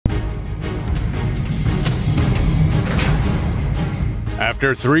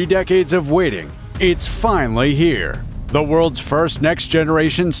After 3 decades of waiting, it's finally here. The world's first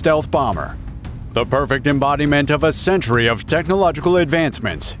next-generation stealth bomber. The perfect embodiment of a century of technological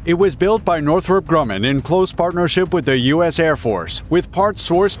advancements, it was built by Northrop Grumman in close partnership with the U.S. Air Force, with parts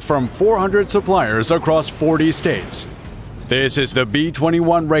sourced from 400 suppliers across 40 states. This is the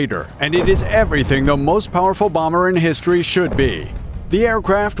B-21 Raider, and it is everything the most powerful bomber in history should be. The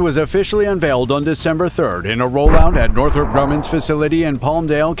aircraft was officially unveiled on December 3rd in a rollout at Northrop Grumman's facility in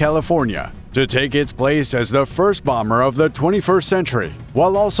Palmdale, California, to take its place as the first bomber of the 21st century,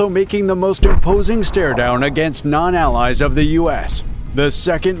 while also making the most imposing stare-down against non-allies of the U.S., the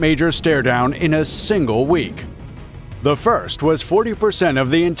second major stare-down in a single week. The first was 40%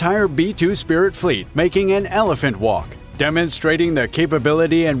 of the entire B-2 Spirit fleet making an elephant walk, demonstrating the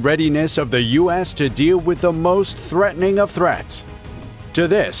capability and readiness of the U.S. to deal with the most threatening of threats. To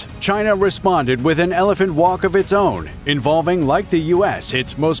this, China responded with an elephant walk of its own, involving, like the U.S.,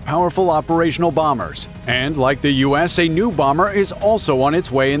 its most powerful operational bombers. And like the U.S., a new bomber is also on its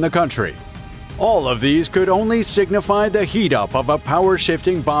way in the country. All of these could only signify the heat-up of a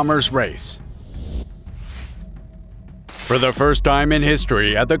power-shifting bomber's race. For the first time in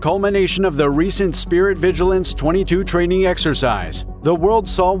history, at the culmination of the recent Spirit Vigilance 22 training exercise, the world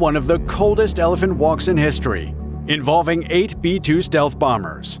saw one of the coldest elephant walks in history, involving 8 B-2 stealth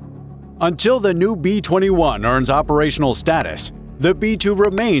bombers. Until the new B-21 earns operational status, the B-2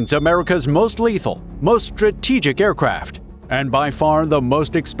 remains America's most lethal, most strategic aircraft, and by far the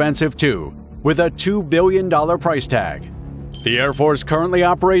most expensive too, with a $2 billion price tag. The Air Force currently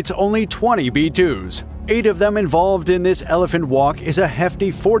operates only 20 B-2s. 8 of them involved in this elephant walk is a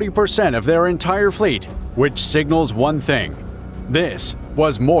hefty 40% of their entire fleet, which signals one thing: this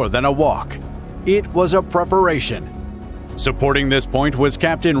was more than a walk. It was a preparation. Supporting this point was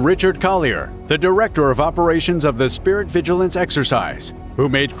Captain Richard Collier, the Director of Operations of the Spirit Vigilance exercise, who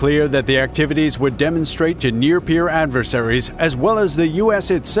made clear that the activities would demonstrate to near-peer adversaries, as well as the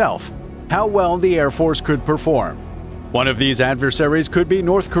U.S. itself, how well the Air Force could perform. One of these adversaries could be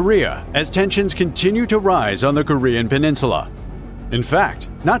North Korea, as tensions continue to rise on the Korean peninsula. In fact,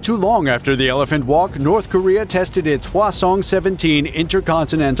 not too long after the elephant walk, North Korea tested its Hwasong-17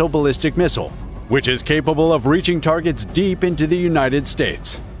 intercontinental ballistic missile, which is capable of reaching targets deep into the United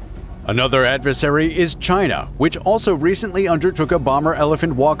States. Another adversary is China, which also recently undertook a bomber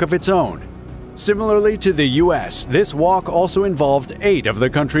elephant walk of its own. Similarly to the U.S., this walk also involved 8 of the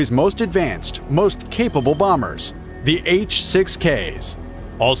country's most advanced, most capable bombers, the H-6Ks.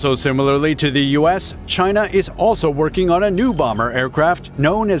 Also similarly to the U.S., China is also working on a new bomber aircraft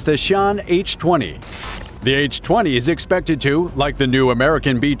known as the Shan H-20. The H-20 is expected to, like the new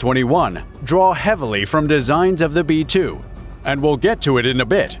American B-21, draw heavily from designs of the B-2. And we'll get to it in a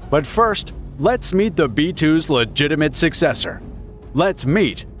bit, but first, let's meet the B-2's legitimate successor. Let's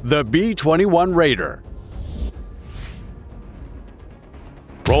meet the B-21 Raider.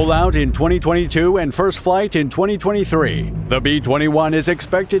 Rollout in 2022 and first flight in 2023, the B-21 is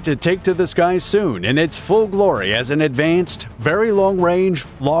expected to take to the skies soon in its full glory as an advanced, very long-range,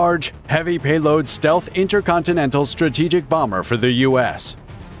 large, heavy payload stealth intercontinental strategic bomber for the U.S.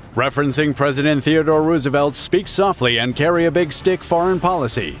 Referencing President Theodore Roosevelt's "Speak softly and carry a big stick" foreign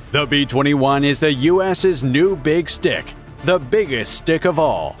policy, the B-21 is the U.S.'s new big stick, the biggest stick of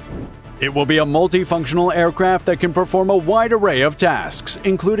all. It will be a multifunctional aircraft that can perform a wide array of tasks,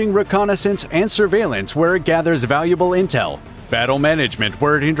 including reconnaissance and surveillance where it gathers valuable intel, battle management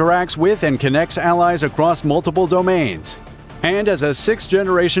where it interacts with and connects allies across multiple domains, and as a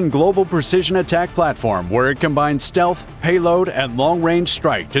 6th-generation global precision attack platform where it combines stealth, payload, and long-range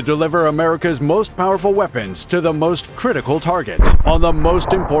strike to deliver America's most powerful weapons to the most critical targets on the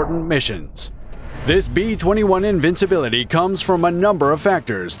most important missions. This B-21 invincibility comes from a number of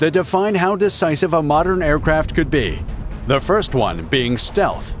factors that define how decisive a modern aircraft could be. The first one being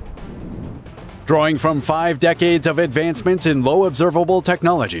stealth. Drawing from 5 decades of advancements in low observable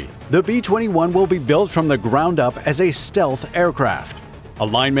technology, the B-21 will be built from the ground up as a stealth aircraft.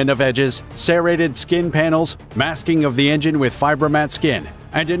 Alignment of edges, serrated skin panels, masking of the engine with fibermat skin,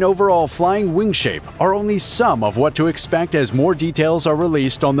 and an overall flying wing shape are only some of what to expect as more details are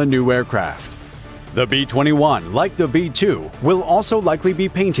released on the new aircraft. The B-21, like the B-2, will also likely be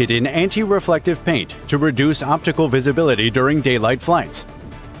painted in anti-reflective paint to reduce optical visibility during daylight flights.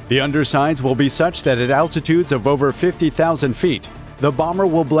 The undersides will be such that at altitudes of over 50,000 feet, the bomber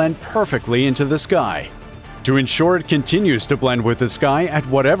will blend perfectly into the sky. To ensure it continues to blend with the sky at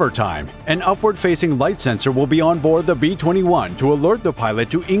whatever time, an upward-facing light sensor will be on board the B-21 to alert the pilot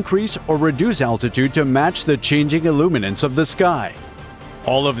to increase or reduce altitude to match the changing illuminance of the sky.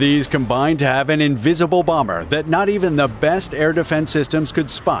 All of these combine to have an invisible bomber that not even the best air defense systems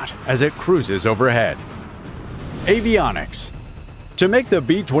could spot as it cruises overhead. Avionics. To make the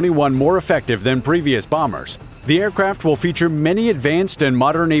B-21 more effective than previous bombers, the aircraft will feature many advanced and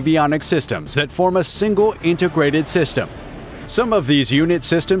modern avionics systems that form a single integrated system. Some of these unit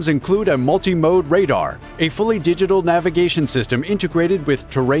systems include a multi-mode radar, a fully digital navigation system integrated with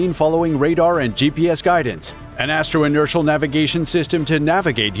terrain-following radar and GPS guidance, an astro-inertial navigation system to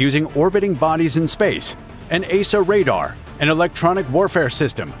navigate using orbiting bodies in space, an ASA radar, an electronic warfare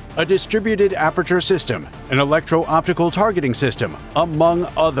system, a distributed aperture system, an electro-optical targeting system, among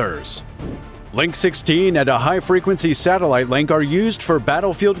others. Link 16 and a high-frequency satellite link are used for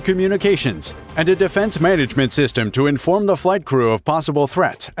battlefield communications, and a defense management system to inform the flight crew of possible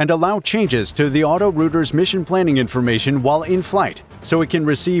threats and allow changes to the auto-router's mission planning information while in flight, so it can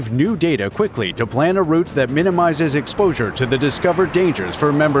receive new data quickly to plan a route that minimizes exposure to the discovered dangers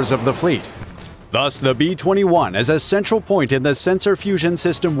for members of the fleet. Thus, the B-21 as a central point in the sensor fusion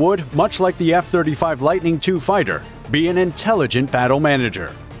system would, much like the F-35 Lightning II fighter, be an intelligent battle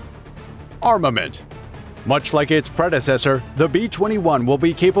manager. Armament. Much like its predecessor, the B-21 will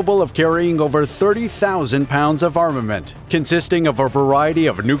be capable of carrying over 30,000 pounds of armament, consisting of a variety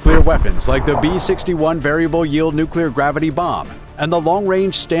of nuclear weapons like the B-61 Variable Yield Nuclear Gravity Bomb and the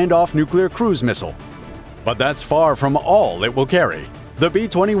Long-Range Standoff Nuclear Cruise Missile. But that's far from all it will carry. The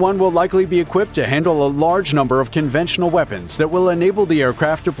B-21 will likely be equipped to handle a large number of conventional weapons that will enable the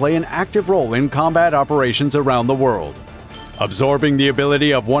aircraft to play an active role in combat operations around the world. Absorbing the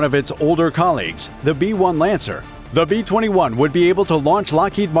ability of one of its older colleagues, the B-1 Lancer, the B-21 would be able to launch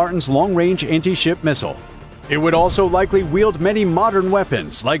Lockheed Martin's long-range anti-ship missile. It would also likely wield many modern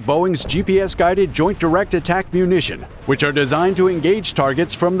weapons like Boeing's GPS-guided Joint Direct Attack munition, which are designed to engage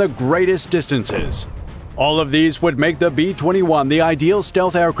targets from the greatest distances. All of these would make the B-21 the ideal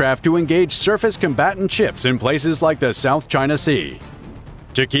stealth aircraft to engage surface combatant ships in places like the South China Sea.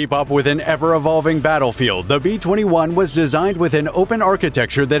 To keep up with an ever-evolving battlefield, the B-21 was designed with an open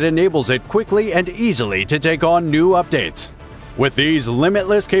architecture that enables it quickly and easily to take on new updates. With these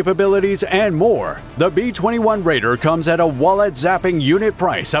limitless capabilities and more, the B-21 Raider comes at a wallet-zapping unit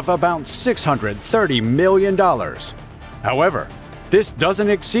price of about $630 million. However, this doesn't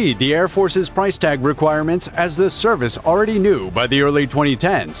exceed the Air Force's price tag requirements, as the service already knew by the early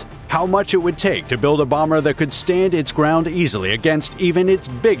 2010s how much it would take to build a bomber that could stand its ground easily against even its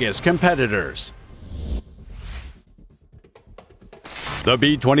biggest competitors. The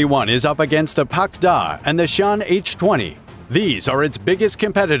B-21 is up against the Pak-Da and the Shan H-20. These are its biggest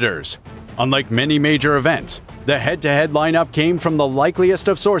competitors. Unlike many major events, the head-to-head lineup came from the likeliest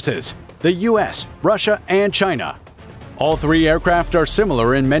of sources: the US, Russia, and China. All three aircraft are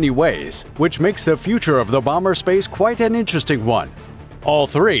similar in many ways, which makes the future of the bomber space quite an interesting one. All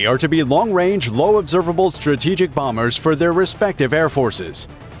three are to be long-range, low-observable strategic bombers for their respective air forces.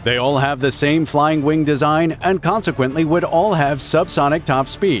 They all have the same flying wing design and consequently would all have subsonic top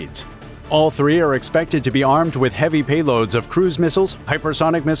speeds. All three are expected to be armed with heavy payloads of cruise missiles,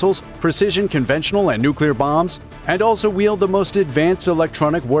 hypersonic missiles, precision conventional and nuclear bombs, and also wield the most advanced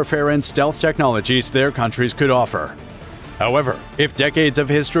electronic warfare and stealth technologies their countries could offer. However, if decades of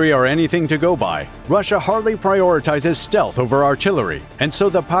history are anything to go by, Russia hardly prioritizes stealth over artillery, and so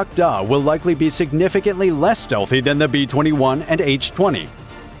the Pak-Da will likely be significantly less stealthy than the B-21 and H-20.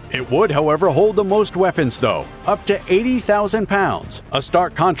 It would, however, hold the most weapons though, up to 80,000 pounds, a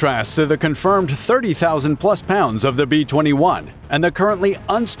stark contrast to the confirmed 30,000 plus pounds of the B-21 and the currently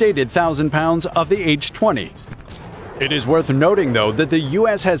unstated 1,000 pounds of the H-20. It is worth noting, though, that the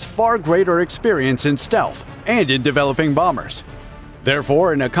US has far greater experience in stealth and in developing bombers.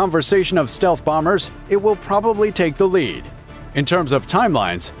 Therefore, in a conversation of stealth bombers, it will probably take the lead. In terms of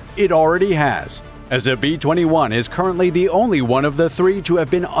timelines, it already has, as the B-21 is currently the only one of the three to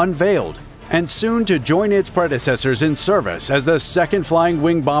have been unveiled, and soon to join its predecessors in service as the second flying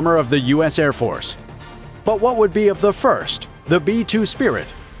wing bomber of the US Air Force. But what would be of the first, the B-2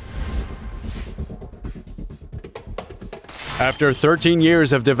 Spirit? After 13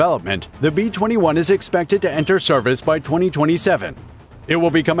 years of development, the B-21 is expected to enter service by 2027. It will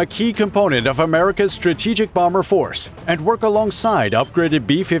become a key component of America's strategic bomber force and work alongside upgraded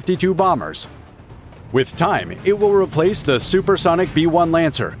B-52 bombers. With time, it will replace the supersonic B-1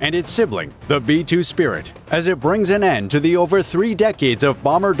 Lancer and its sibling, the B-2 Spirit, as it brings an end to the over 3 decades of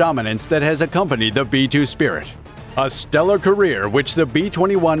bomber dominance that has accompanied the B-2 Spirit. A stellar career which the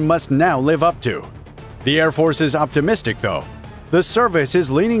B-21 must now live up to. The Air Force is optimistic, though. The service is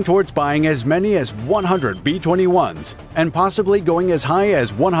leaning towards buying as many as 100 B-21s and possibly going as high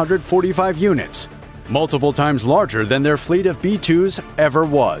as 145 units. multiple times larger than their fleet of B-2s ever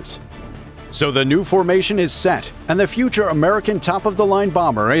was. So the new formation is set, and the future American top-of-the-line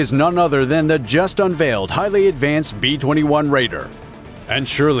bomber is none other than the just unveiled, highly advanced B-21 Raider. And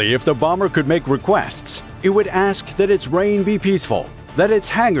surely if the bomber could make requests, it would ask that its reign be peaceful, that its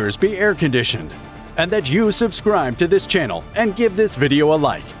hangars be air-conditioned, and that you subscribe to this channel and give this video a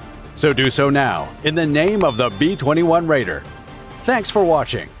like. So do so now, in the name of the B-21 Raider. Thanks for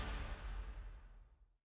watching.